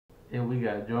And we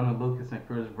got Joyner Lucas and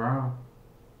Chris Brown.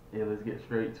 Yeah, let's get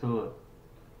straight to it.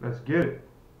 Let's get it.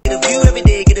 Get a view every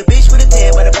day, get a bitch with a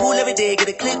tan by the pool every day, get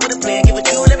a click with a plan, give a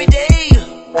jewel every day.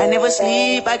 I never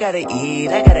sleep, I gotta eat,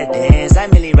 I gotta dance. I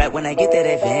merely rap when I get that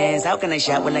advance. How can I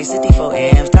shop with like 64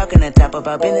 amps? Talking on top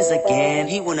about business again.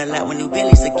 He want a lot with new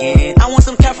Billies again. I want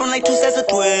some cat from like two sets of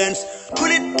twins.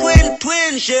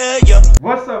 Twins, yeah.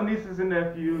 What's up, nieces and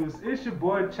nephews? It's your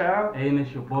boy Child. Hey, and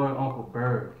it's your boy Uncle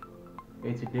Bird.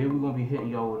 Hey, today we're gonna be hitting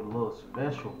y'all with a little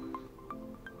special.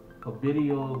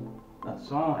 A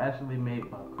song actually made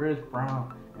by Chris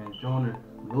Brown and Joyner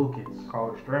Lucas.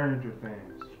 Called Stranger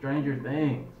Things. Stranger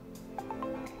Things.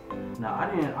 Now,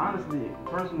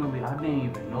 personally, I didn't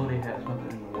even know they had something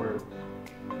in the works.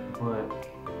 But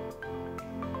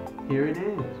here it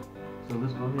is. So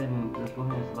let's go ahead and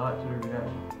slide to the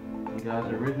reaction. And guys,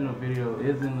 the original video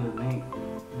is in the link.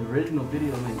 The original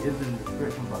video link is in the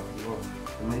description box below.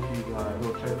 So make sure you guys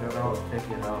Go check that out. check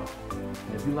it out.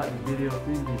 And if you like the video,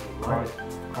 please leave a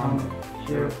like, comment,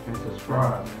 share, and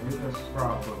subscribe, man. Hit that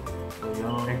subscribe button. So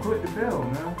y'all, And click the bell,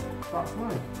 man. Stop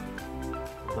playing.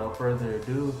 without further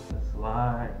ado, let's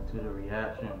slide to the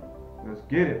reaction. Let's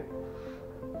get it.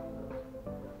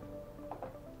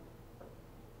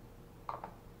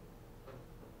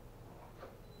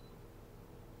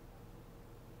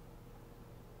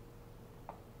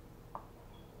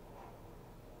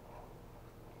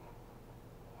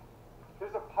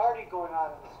 There's a party going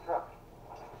on in this truck.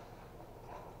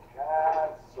 Yes.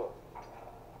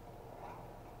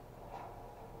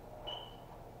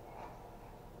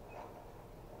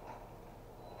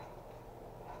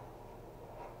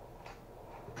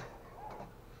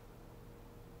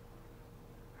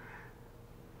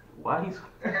 Why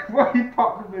he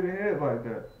popped him in the head like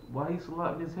that? Why he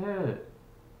slapped his head?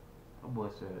 That boy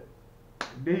said.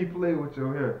 Then he played with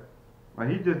your hair. Like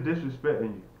he just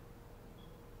disrespecting you.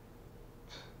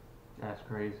 That's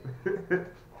crazy.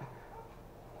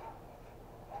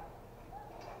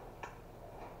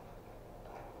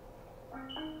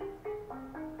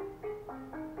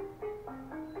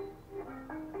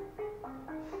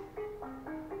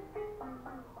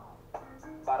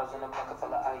 Bottles in a bucket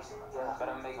full of ice. Yeah,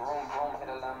 better make room, hit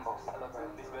a Lambo.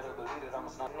 Celebrate, bitch, better believe it. I'm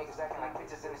a snob. Niggas acting like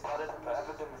bitches and it started a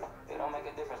epidemic. It don't make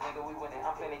a difference, nigga, we winning.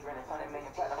 I'm plenty grinning, 100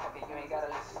 million platinum, fuck it, you ain't gotta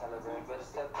listen. Celebrate, you better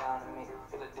step down to me.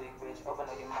 Feel a dick, bitch, open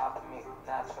up your mouth to me.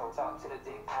 Natural, talk to the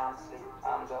dick, honestly.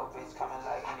 I'm Joe, bitch, coming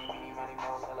like any, meeny, money,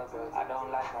 mo. Celebrate, I don't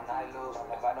like when I lose.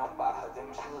 If I don't buy her them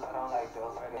shoes, I don't like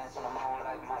those. I dance on the moon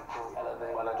like Michael.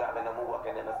 Elevate, while I'm driving, I'm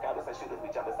walking in the sky with some shooters. We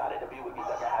jump inside of the view, we be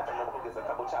ducking half in the focus, a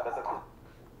couple choppers, a cool.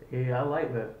 Yeah, I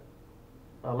like that.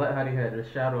 I like how they had the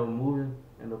shadow moving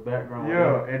in the background.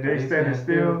 Yeah, and they standing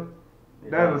still. Yeah,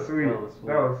 That was sweet.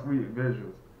 That was sweet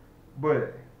visuals.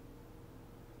 But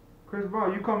Chris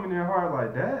Brown, you coming in hard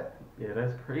like that? Yeah,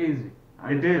 that's crazy.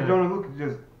 And then Joyner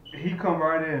Lucas he come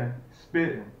right in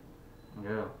spitting.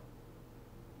 Yeah.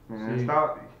 Man, See,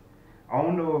 stop. I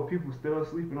don't know if people still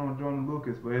sleeping on Joyner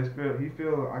Lucas, but I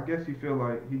guess he feel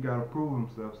like he gotta prove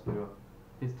himself still.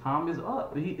 his time is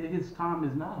up. His time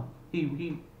is now.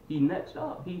 He next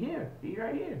up. He here. He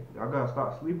right here. Y'all gotta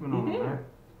stop sleeping on He him, here. man.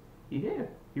 He here.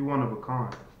 He one of a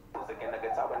kind. Music and the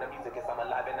guitar and the music is I'm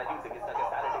alive and the music is stuck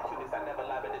inside of the cutest. I never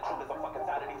lie, but the truth is I'm fucking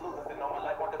tired of these losers and all my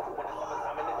life want the proof when it's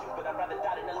summertime in the truth. But I'd rather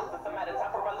die than to lose. It's a matter of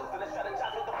time for I lose and try to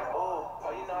chop with the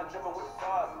oh, you know I'm dripping with the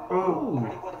stars. Ooh.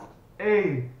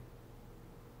 Hey.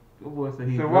 Good boy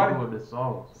said he's So dripping with the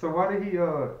sauce. So why did he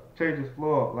change his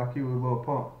flow up like he was a little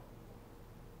punk?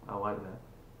 I like that.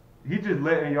 He just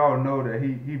letting y'all know that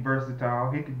he versatile.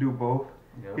 He could do both.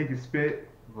 Yep. He could spit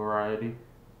Variety.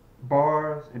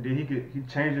 bars, and then he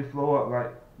change his flow up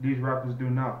like these rappers do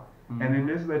now. Mm-hmm. And then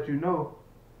just let you know,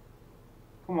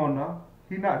 come on now,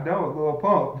 he not done with Lil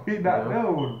Pump. He not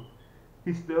done with him.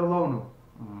 He's still on him.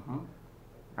 Mm-hmm.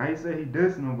 I ain't say he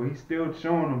dissing him, but he's still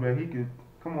showing him that he can.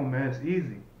 Come on, man, it's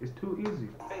easy. It's too easy.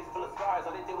 Face full of scars,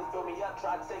 all they did was build me up,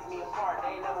 try to take me apart.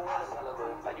 They ain't never wanna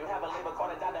celebrate. Like you have a labor called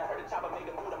it down there, heard the chopper make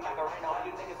a food of macarena. All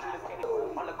you niggas sweet as candy.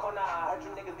 On the corner, I heard you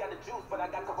niggas got the juice, but I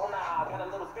got corona. Got a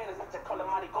little Spanish bitch, I call it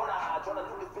maricona. Joyner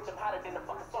Lucas bitch, I'm hotter than the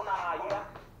fucking sauna, yeah.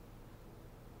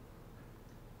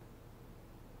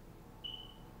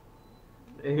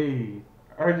 Hey.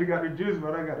 I heard you got the juice,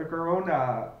 but I got the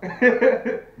corona.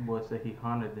 Boy said he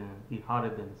hotter than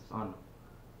the sun.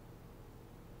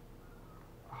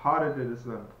 Hotter than the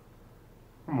sun.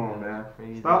 Come on, man.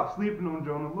 Crazy. Stop sleeping on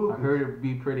Joyner Lucas. I heard it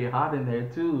be pretty hot in there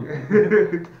too.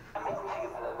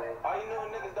 All you new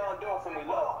niggas don't do it for me,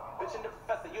 look. Bitch and the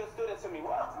professor, you a student to me,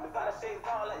 what? If I shades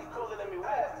on, let you cooler than me,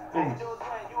 what? All you do is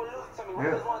win, you a loser to me.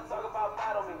 What does one talk about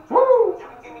battle me? Woo! You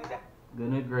can give me that.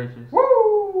 Goodness gracious.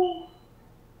 Woo!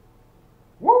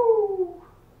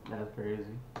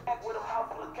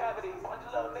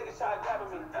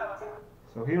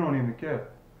 So he don't even care.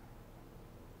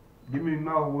 Give me a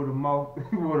mouth with a mouth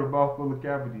with a mouth full of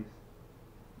cavities.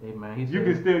 Hey man, You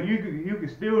can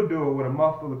still do it with a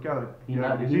mouth full of cavities. He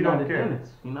not a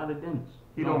dentist. He not a dentist.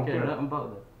 He don't care nothing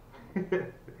about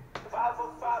that. 5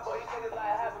 foot 5, boy, you niggas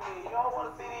like half of me. You don't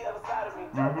wanna see the other side of me.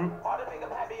 Hard to make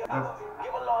them happy.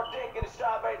 Give a long dick and a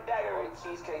strawberry dagger.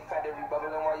 Cheesecake factory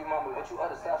bubbling while you mumble. What you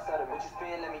other stop stuttering? What you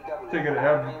spin? Let me double it. Take it to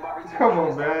every. Come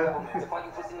on, man.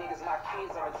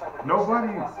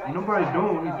 Nobody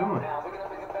doing what he's doing.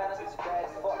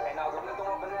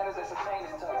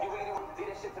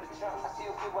 I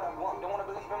still feel what I want. Don't wanna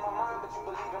believe in my mind, but you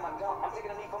believe in my gun. I'm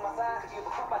taking a leap on my side, cause you give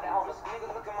a fuck about the homeless.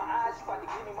 Niggas look in my eyes, you about to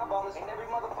give me my bonus. Ain't every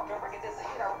motherfucking record that's a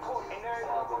hit I record. Ain't every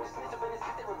motherfucking snitch up in this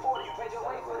shit that reported. You paid your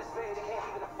way for this fade, they can't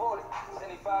even afford it.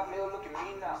 75 mil, look at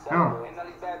me now. And all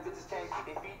these bad bitches can't keep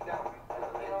their feet down.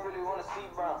 They don't really wanna see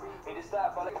brown. Need to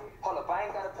stop, all hold up, I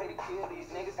ain't gotta pay to kill these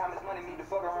niggas. How much money need to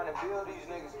fuck around and build these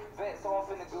niggas? Vet, so I'm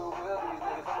finna goodwill these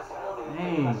niggas. I'ma sell these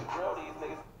niggas, I should drill these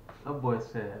niggas. That boy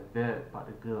said that about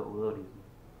the good wildies.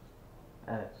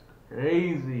 That's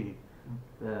crazy.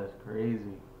 That's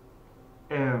crazy.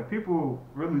 And people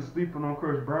really sleeping on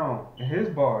Chris Brown and his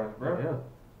bars, bro. Yeah.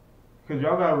 Cause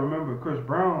y'all gotta remember, Chris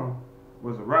Brown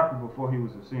was a rapper before he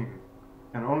was a singer.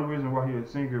 And the only reason why he was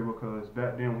a singer because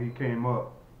back then when he came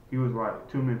up, he was like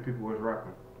too many people was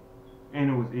rapping, and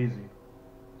it was easy.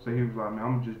 So he was like, man,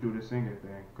 I'm gonna just do this singing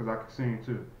thing because I can sing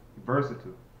too.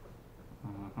 Versatile.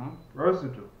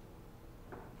 Versatile.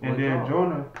 And then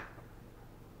Joyner,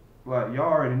 like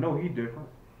y'all already know he different.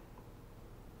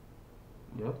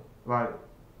 Yep. Like,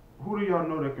 who do y'all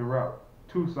know that can rap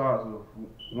two sides of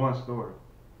one story?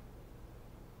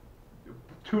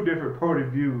 Two different point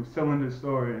of views telling this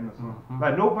story in a song.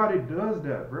 Like nobody does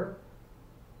that, bro.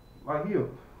 Like I'm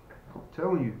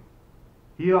telling you,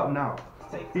 he up now.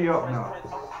 He up now.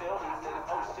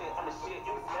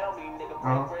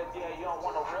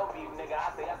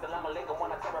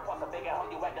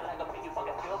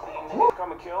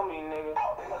 Come and kill me, nigga.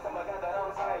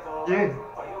 Yeah.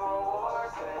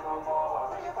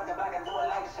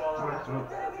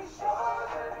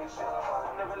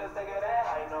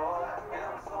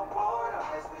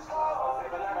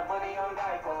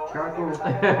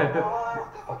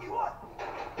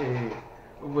 Hey,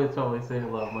 what's always saying a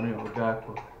lot of money on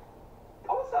Gakpo.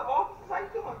 Oh, what's up, officers? How you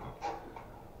doing?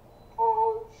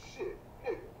 Oh, shit.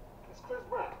 Nigga, it's Chris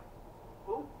Brown.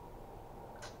 Who?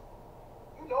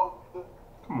 You know, the...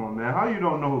 Come on, man. How you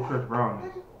don't know who Chris Brown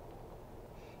is?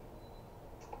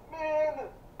 Man,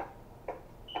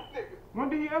 nigga. When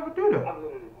did he ever do that? I've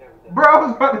literally never done Bro, I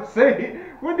was about to say,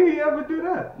 when did he ever do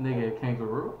that? Nigga,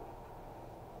 kangaroo.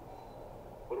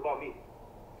 What about me?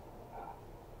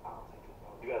 I don't think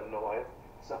you gotta know who I am.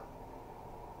 So,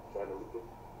 trying to look good.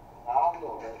 I don't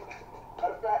know, man.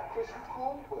 Matter of fact, Chris, you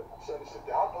cool, but shut this shit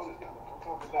down. I know this guy. I'm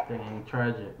talking back. Dang,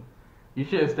 tragic. You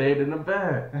should have stayed in the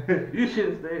back. You should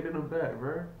have stayed in the back,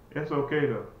 bro. It's okay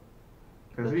though,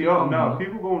 cause But he you up don't now. know.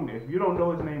 People gonna, if you don't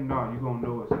know his name now, you gonna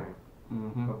know his name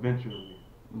eventually.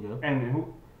 Yeah. And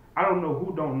who, I don't know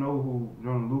who don't know who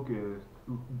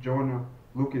Joyner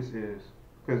Lucas is,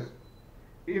 cause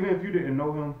even if you didn't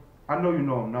know him, I know you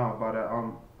know him now. By that,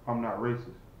 I'm not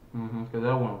racist. Cause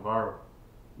that went viral.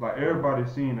 Like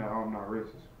everybody's seen that I'm not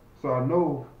racist. So I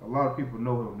know a lot of people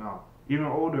know him now, even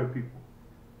older people.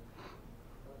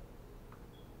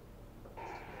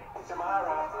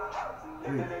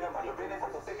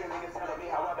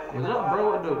 What's up, bro,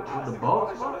 with the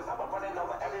ball spot?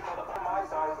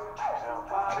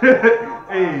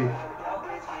 Hey.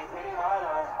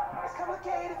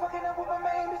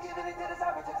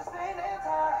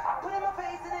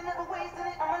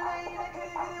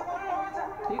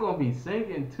 He gonna be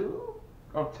singing too?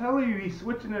 I'm telling you, he's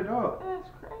switching it up. That's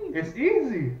crazy. It's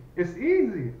easy. It's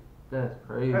easy. That's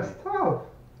crazy. That's tough.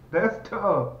 That's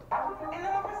tough.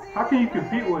 How can you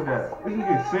compete with that? This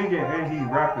nigga singing and he's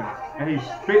rapping and he's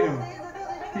spitting.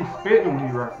 He's spitting when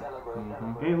he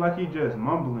rapping. Ain't like he just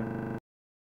mumbling.